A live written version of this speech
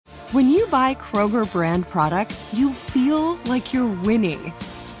When you buy Kroger brand products, you feel like you're winning.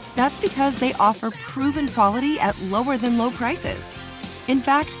 That's because they offer proven quality at lower than low prices. In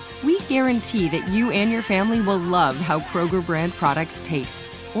fact, we guarantee that you and your family will love how Kroger brand products taste,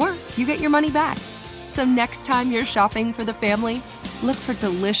 or you get your money back. So next time you're shopping for the family, look for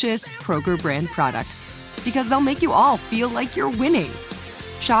delicious Kroger brand products, because they'll make you all feel like you're winning.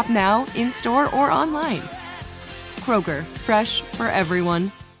 Shop now, in-store, or online. Kroger, fresh for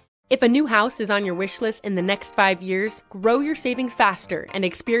everyone. If a new house is on your wish list in the next 5 years, grow your savings faster and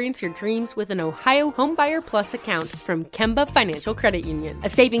experience your dreams with an Ohio Homebuyer Plus account from Kemba Financial Credit Union. A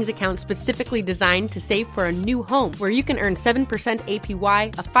savings account specifically designed to save for a new home, where you can earn 7%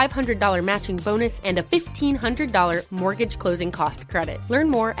 APY, a $500 matching bonus, and a $1,500 mortgage closing cost credit. Learn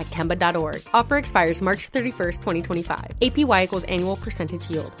more at Kemba.org. Offer expires March 31st, 2025. APY equals annual percentage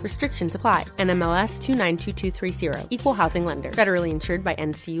yield. Restrictions apply. NMLS 292230. Equal housing lender. Federally insured by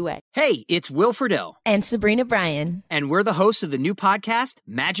NCUA. Hey, it's Will Friedle. And Sabrina Bryan. And we're the hosts of the new podcast,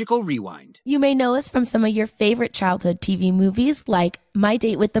 Magical Rewind. You may know us from some of your favorite childhood TV movies like My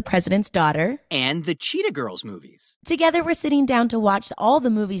Date with the President's Daughter and the Cheetah Girls movies. Together, we're sitting down to watch all the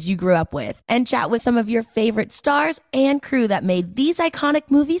movies you grew up with and chat with some of your favorite stars and crew that made these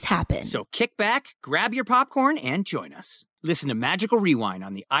iconic movies happen. So kick back, grab your popcorn, and join us. Listen to Magical Rewind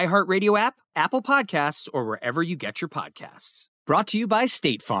on the iHeartRadio app, Apple Podcasts, or wherever you get your podcasts. Brought to you by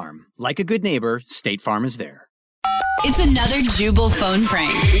State Farm. Like a good neighbor, State Farm is there. It's another Jubal phone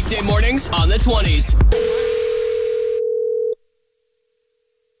prank. Weekday mornings on the 20s.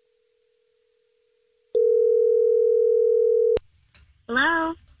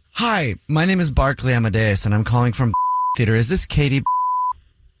 Hello? Hi, my name is Barkley Amadeus, and I'm calling from Theater. Is this Katie?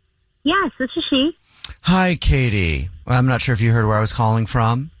 Yes, this is she. Hi, Katie. I'm not sure if you heard where I was calling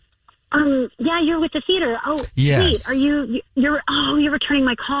from. Yeah, you're with the theater. Oh, yes. Wait, you're returning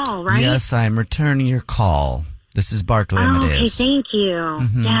my call, right? Yes, I'm returning your call. This is Barkley Amadeus. Okay, thank you.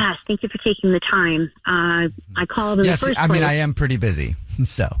 Mm-hmm. Yes, thank you for taking the time. I called in the first place. I mean, I am pretty busy,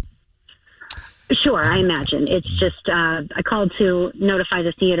 so. Sure, I imagine. It's just, I called to notify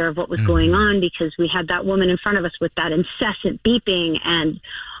the theater of what was going on because we had that woman in front of us with that incessant beeping, and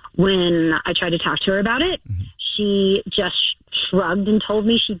when I tried to talk to her about it, she just shrugged and told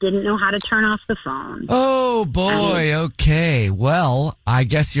me she didn't know how to turn off the phone. Oh, boy. Okay. Well, I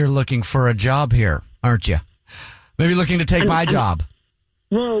guess you're looking for a job here, aren't you? Maybe looking to take my job.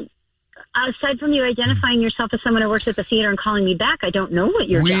 Well, aside from you identifying yourself as someone who works at the theater and calling me back, I don't know what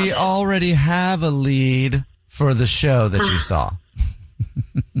your job is. We already have a lead for the show that you saw.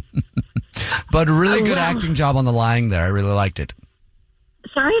 But a really good acting job on the lying there. I really liked it.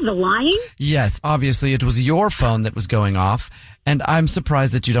 Sorry, the lying? Yes, obviously it was your phone that was going off, and I'm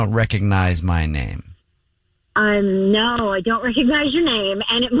surprised that you don't recognize my name. No, I don't recognize your name,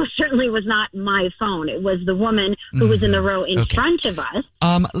 and it most certainly was not my phone. It was the woman who was in the row in front of us.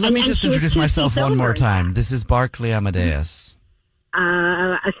 Let me just introduce myself one more time. This is Barkley Amadeus.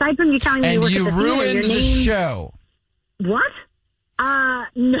 Aside from you telling me you work at the theater, your name... And you ruined the show. What?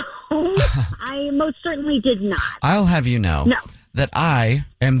 No, I most certainly did not. I'll have you know that I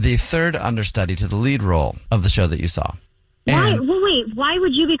am the third understudy to the lead role of the show that you saw. Why? Well, wait. Why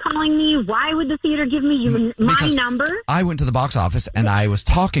would you be calling me? Why would the theater give me my number? I went to the box office and I was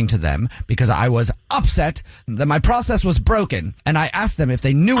talking to them because I was upset that my process was broken. And I asked them if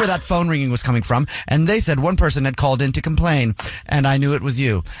they knew where that phone ringing was coming from. And they said one person had called in to complain. And I knew it was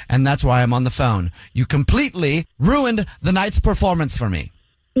you. And that's why I'm on the phone. You completely ruined the night's performance for me.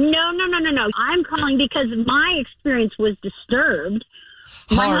 No. I'm calling because my experience was disturbed.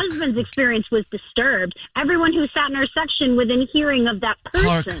 My husband's experience was disturbed. Everyone who sat in our section within hearing of that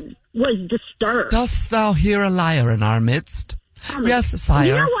person was disturbed. Dost thou hear a liar in our midst? Yes, sire.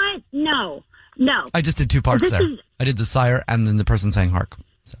 You know what? No. I just did two parts there. I did the sire and then the person saying hark.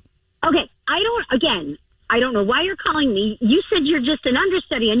 So. Okay, I don't know why you're calling me. You said you're just an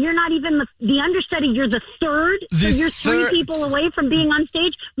understudy, and you're not even the understudy. You're the third. So you're three people away from being on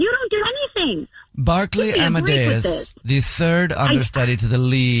stage. You don't do anything. Barkley Amadeus, the third understudy to the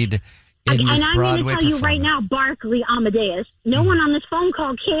lead in this Broadway performance. And I'm going to tell you right now, Barkley Amadeus, no one on this phone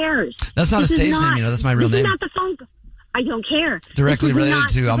call cares. That's not a stage name, you know. That's my real name. This is not the phone call. I don't care. Directly related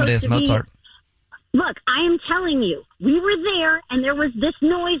to Amadeus Mozart. Look, I am telling you, we were there, and there was this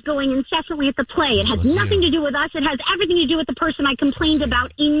noise going incessantly at the play. It has nothing to do with us. It has everything to do with the person I complained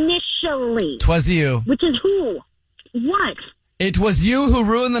about initially. 'Twas you. Which is who? What? It was you who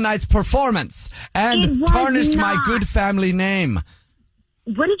ruined the night's performance and tarnished my good family name.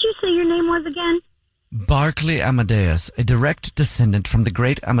 What did you say your name was again? Barkley Amadeus, a direct descendant from the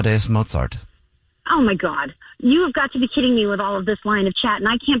great Amadeus Mozart. Oh, my God. You have got to be kidding me with all of this line of chat, and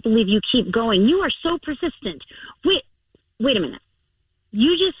I can't believe you keep going. You are so persistent. Wait a minute.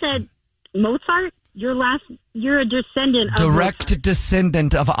 You just said Mozart? You're a descendant of Direct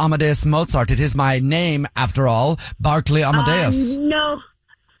descendant of Amadeus Mozart. It is my name, after all, Barclay Amadeus. No.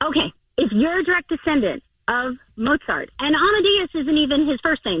 Okay. If you're a direct descendant of Mozart, and Amadeus isn't even his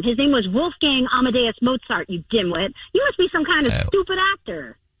first name. His name was Wolfgang Amadeus Mozart, you dimwit. You must be some kind of stupid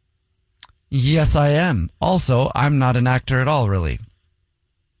actor. Yes, I am. Also, I'm not an actor at all, really.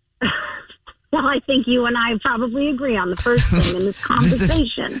 Well, I think you and I probably agree on the first thing in this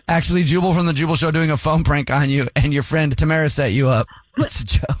conversation. This is actually Jubal from the Jubal Show doing a phone prank on you, and your friend Tamara set you up. It's a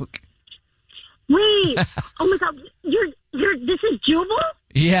joke. Wait. Oh, my God. This is Jubal?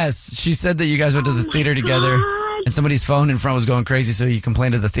 Yes. She said that you guys went to the theater together, and somebody's phone in front was going crazy, so you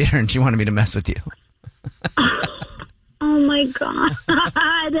complained to the theater, and she wanted me to mess with you. Oh, my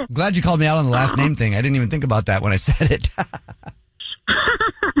God. Glad you called me out on the last name thing. I didn't even think about that when I said it.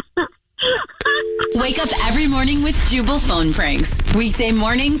 Wake up every morning with Jubal phone pranks. Weekday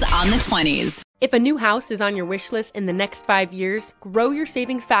mornings on the 20s. If a new house is on your wish list in the next 5 years, grow your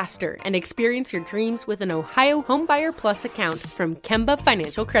savings faster and experience your dreams with an Ohio Homebuyer Plus account from Kemba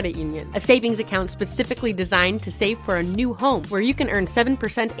Financial Credit Union. A savings account specifically designed to save for a new home, where you can earn 7%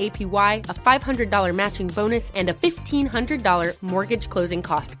 APY, a $500 matching bonus, and a $1,500 mortgage closing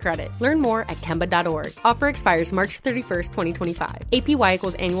cost credit. Learn more at Kemba.org. Offer expires March 31st, 2025. APY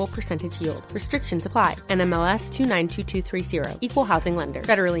equals annual percentage yield. Restrictions apply. NMLS 292230. Equal housing lender.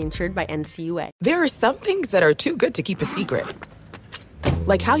 Federally insured by NCUA. There are some things that are too good to keep a secret.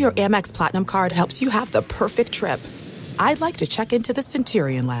 Like how your Amex Platinum card helps you have the perfect trip. I'd like to check into the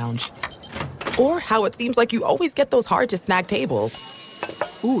Centurion Lounge. Or how it seems like you always get those hard-to-snag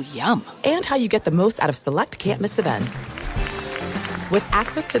tables. Ooh, yum. And how you get the most out of select can't-miss events. With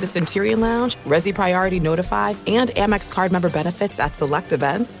access to the Centurion Lounge, Resi Priority Notify, and Amex card member benefits at select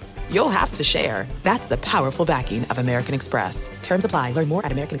events, you'll have to share. That's the powerful backing of American Express. Terms apply. Learn more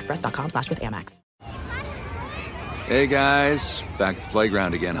at americanexpress.com/withAmex. Hey, guys. Back at the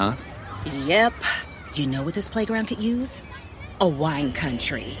playground again, huh? Yep. You know what this playground could use? A wine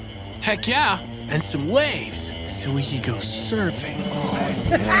country. Heck yeah. And some waves so we could go surfing. Oh,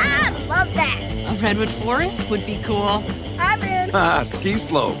 yeah. Ah, love that. A redwood forest would be cool. I'm in. Ski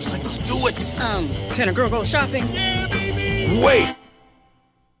slopes. Let's do it. Can a girl go shopping? Yeah, baby. Wait.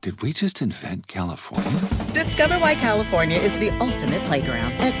 Did we just invent California? Discover why California is the ultimate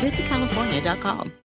playground at visitcalifornia.com.